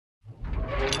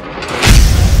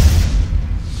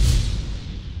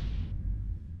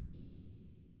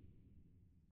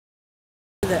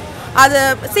அது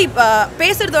see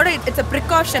பேசுறதோட it's a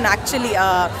precaution actually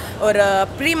ஒரு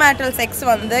premarital sex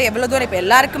வந்து எவ்வளோ தூரம் இப்போ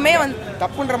எல்லாருக்குமே வந்து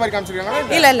தப்புன்ற மாதிரி காமிச்சிருக்காங்க.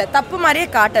 இல்லை தப்பு மாதிரியே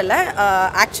காட்டலை.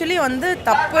 ஆக்சுவலி வந்து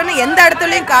தப்புன்னு எந்த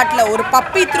இடத்துலையும் காட்டல. ஒரு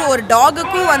பப்பி த்ரூ ஒரு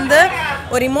டாகுக்கும் வந்து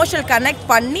ஒரு இமோஷனல் கனெக்ட்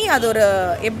பண்ணி அது ஒரு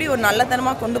எப்படி ஒரு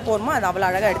நல்லத்தனமாக கொண்டு போகணுமோ அது அவ்வளோ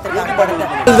அழகாக எடுத்துருக்காங்க படத்தை.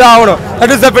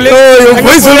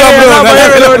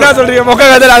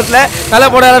 நல்லா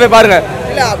போட பாருங்க.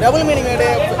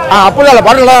 அப்படி இல்லை,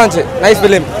 படம் நல்லா இருந்துச்சு. Nice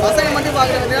film.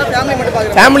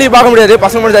 ஃபேமிலி பார்க்க முடியாது,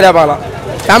 பசங்க மட்டும் சரியாக பார்க்கலாம்.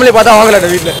 ஃபேமிலி பார்த்தா வாங்கல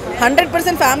வீட்டில்.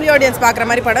 100% ஃபேமிலி ஆடியன்ஸ் பார்க்குற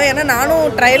மாதிரி படம். ஏன்னா நானும்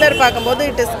ட்ரைலர் பார்க்கும்போது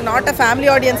it is not a family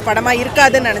audience படமாக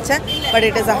இருக்காதுன்னு நினச்சேன். But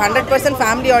it is 100%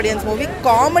 family audience movie.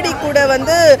 Comedy கூட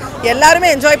வந்து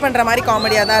எல்லாருமே என்ஜாய் பண்ணுற மாதிரி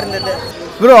காமெடியாக தான் இருந்தது.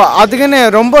 ப்ரோ அதுக்குன்னு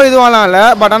ரொம்ப இதுவாலாம் இல்லை,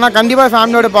 பட் ஆனால் கண்டிப்பாக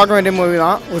ஃபேமிலியோட பார்க்க வேண்டிய மூவி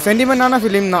தான். ஒரு சென்டிமெண்டான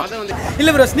ஃபிலிம் தான்.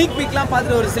 இல்லை ப்ரோ, ஸ்னீக் பீக்லாம்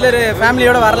பார்த்துட்டு ஒரு சிலர்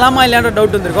ஃபேமிலியோட வரலாமா இல்லையான்ற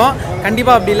டவுட் வந்துருக்கும்.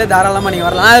 கண்டிப்பாக அப்படி இல்லை, தாராளமாக நீங்கள்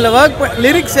வரலாம். அதில் ஒர்க்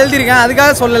லிரிக்ஸ் எழுதியிருக்கேன்,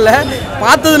 அதுக்காக சொல்லலை,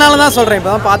 பார்த்ததுனால தான் சொல்கிறேன்.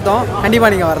 இப்போ தான் பார்த்தோம்,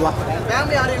 கண்டிப்பாக நீங்கள் வரலாம்.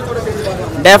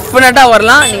 டெஃபினட்டாக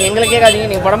வரலாம். நீங்கள் எங்களை கேட்காதீங்க,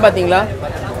 நீங்கள் படம் பார்த்தீங்களா?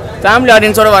 ஃபேமிலி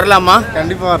ஆடியன்ஸோடு வரலாமா?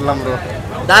 கண்டிப்பாக வரலாம் ப்ரோ.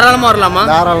 தாராளமாக வரலாமா?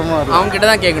 தாராளமாக அவங்க கிட்ட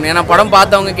தான் கேட்கணும். ஏன்னா படம்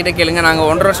பார்த்தவங்க கிட்ட கேளுங்க. நாங்கள்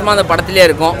 1.5 வருஷமாக அந்த படத்துலேயே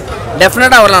இருக்கோம்.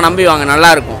 டெஃபினட்டாக வரலாம், நம்பி வாங்க,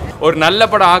 நல்லாயிருக்கும். ஒரு நல்ல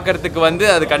படம் ஆக்கிறதுக்கு வந்து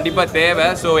அது கண்டிப்பாக தேவை.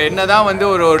 ஸோ என்ன தான் வந்து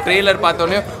ஒரு ட்ரெய்லர்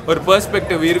பார்த்தோன்னே ஒரு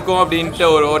பெர்ஸ்பெக்டிவ் இருக்கும் அப்படின்ட்டு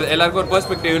ஒரு எல்லாருக்கும் ஒரு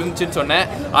பெர்ஸ்பெக்டிவ் இருந்துச்சுன்னு சொன்னேன்.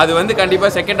 அது வந்து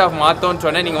கண்டிப்பாக செகண்ட் ஹாஃப் மாற்றோன்னு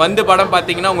சொன்னேன். நீங்கள் வந்து படம்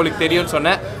பார்த்தீங்கன்னா உங்களுக்கு தெரியும்னு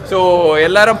சொன்னேன். ஸோ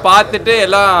எல்லாரும் பார்த்துட்டு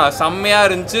எல்லாம் செம்மையாக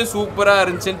இருந்துச்சு, சூப்பராக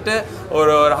இருந்துச்சுன்ட்டு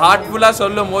ஒரு ஹார்ட்ஃபுல்லாக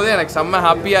சொல்லும் போது எனக்கு செம்ம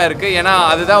ஹாப்பியாக இருக்குது. ஏன்னா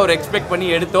அதுதான் ஒரு எக்ஸ்பெக்ட் பண்ணி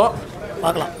எடுத்தோம்.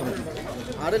 பார்க்கலாம்.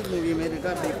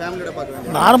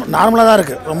 நார்மலாக தான்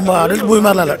இருக்குது, ரொம்ப அடல்ட் மூவி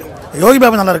மாதிரிலாம் இல்லை. யோகி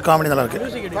பாபு நல்லா இருக்குது, காமெடி நல்லா இருக்குது.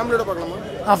 ஃபேமிலியோட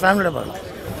பார்க்கலாம்.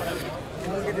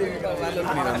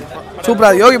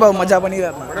 சூப்பராக யோகி பாபு மஜா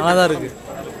பண்ணிடுறாரு, நல்லா தான் இருக்குது.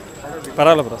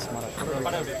 பரவாயில்ல ப்ரோ.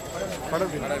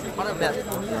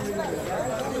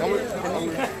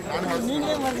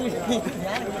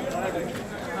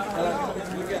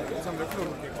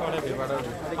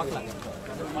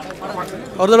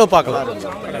 ஒரு தடவை பார்க்கலாம்.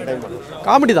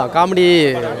 காமெடி தான், காமெடி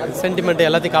சென்டிமெண்ட்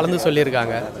எல்லாத்தையும் கலந்து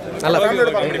சொல்லியிருக்காங்க. நல்லா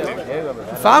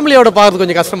ஃபேமிலியோட பார்க்குறது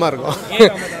கொஞ்சம் கஷ்டமாக இருக்கும்.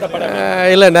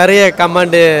 இல்லை நிறைய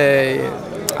கமெண்டு,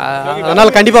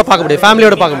 அதனால் கண்டிப்பாக பார்க்க முடியாது,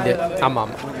 ஃபேமிலியோட பார்க்க முடியாது. ஆமாம்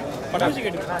ஆமாம்.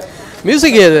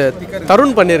 மியூசிக் இது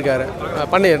தருண் பண்ணியிருக்காரு,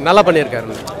 நல்லா பண்ணியிருக்காரு.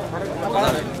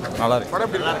 நல்லா இருக்கு,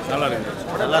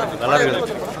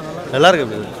 நல்லா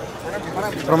இருக்கு.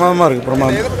 பிரமாதமாக இருக்குது,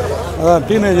 பிரமாதம். அதான்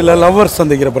டீனேஜில் லவ்வர்ஸ்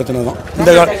சந்திக்கிற பிரச்சனை தான்.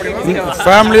 இந்த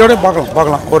ஃபேமிலியோட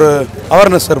பார்க்கலாம். ஒரு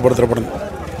அவேர்னஸ் ஏற்படுத்துகிற படம்.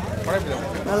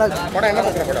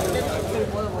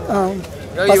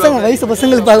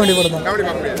 பசங்களுக்கு பார்க்க வேண்டிய படம் தான்.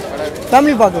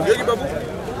 ஃபேமிலி பார்க்கலாம்.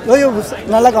 யோகி பாபு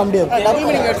நல்லா காமெடியாக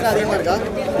இருக்கும்.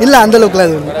 இல்லை அந்த அளவுக்குலாம்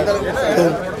இது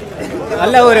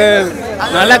நல்ல ஒரு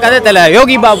நல்ல கதை தெரியல.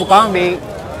 யோகி பாபு காமெடி,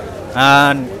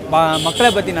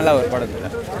 மக்களை பற்றி நல்லா ஒரு படம்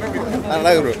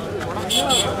நல்லா இருக்கு.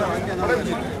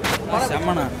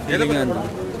 செம்மனா ஃபீலிங்காக இருந்தது.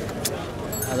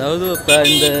 அதாவது இப்போ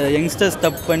இந்த யங்ஸ்டர்ஸ்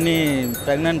தப்பு பண்ணி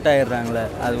ப்ரெக்னென்ட் ஆகிடுறாங்களே,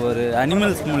 அது ஒரு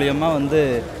அனிமல்ஸ் மூலியமாக வந்து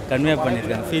கன்வே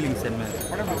பண்ணியிருக்காங்க. ஃபீலிங்ஸ் என்ன